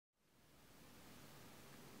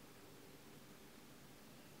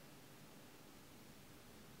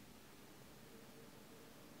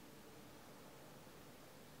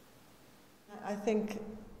think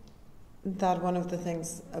that one of the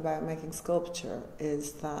things about making sculpture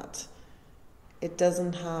is that it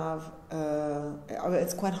doesn't have,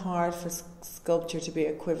 it's quite hard for sculpture to be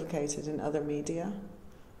equivocated in other media.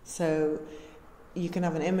 So you can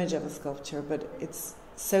have an image of a sculpture, but it's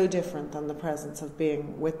so different than the presence of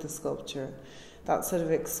being with the sculpture. That sort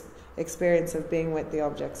of experience of being with the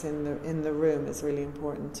objects in the room is really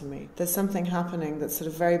important to me. There's something happening that's sort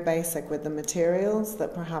of very basic with the materials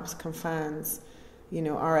that perhaps confounds,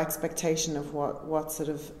 our expectation of what sort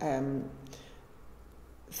of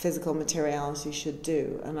physical materiality should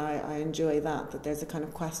do, and I enjoy that there's a kind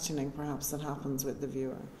of questioning perhaps that happens with the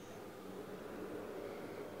viewer.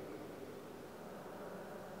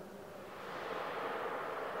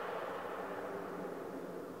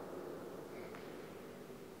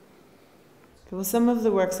 Well, some of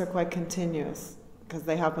the works are quite continuous because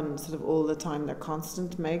they happen sort of all the time. They're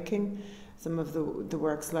constant making. Some of the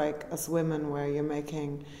works like Us Women, where you're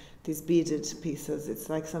making these beaded pieces, it's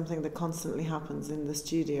like something that constantly happens in the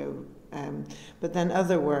studio. But then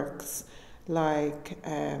other works like,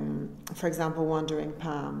 for example, Wandering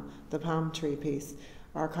Palm, the palm tree piece,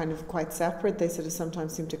 are kind of quite separate. They sort of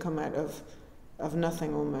sometimes seem to come out of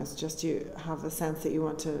nothing almost. Just you have a sense that you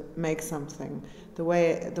want to make something. The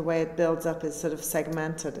way it builds up is sort of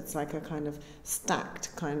segmented. It's like a kind of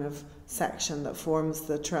stacked kind of section that forms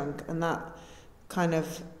the trunk, and that kind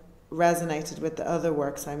of resonated with the other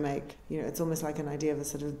works I make. It's almost like an idea of a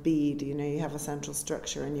sort of bead. You have a central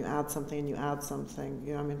structure and you add something and you add something.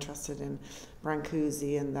 I'm interested in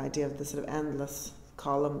Brancusi and the idea of the sort of endless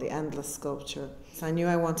column, the endless sculpture. So I knew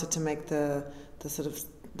I wanted to make the sort of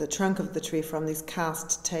the trunk of the tree from these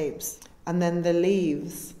cast tapes. And then the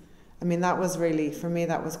leaves, that was really, for me,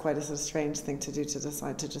 that was quite a sort of strange thing to do, to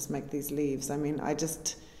decide to just make these leaves.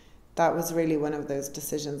 That was really one of those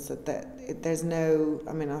decisions that there's no,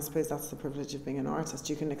 I suppose that's the privilege of being an artist.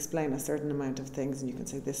 You can explain a certain amount of things and you can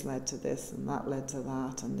say this led to this and that led to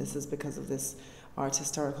that and this is because of this art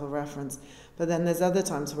historical reference. But then there's other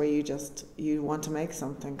times where you want to make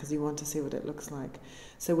something because you want to see what it looks like.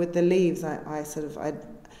 So with the leaves, I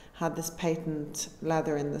had this patent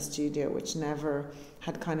leather in the studio which never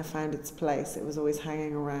had kind of found its place. It was always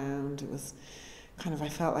hanging around. It was kind of, I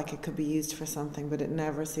felt like it could be used for something, but it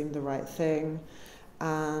never seemed the right thing.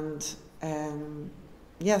 And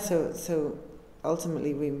so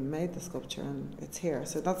ultimately we made the sculpture and it's here.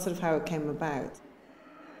 So that's sort of how it came about.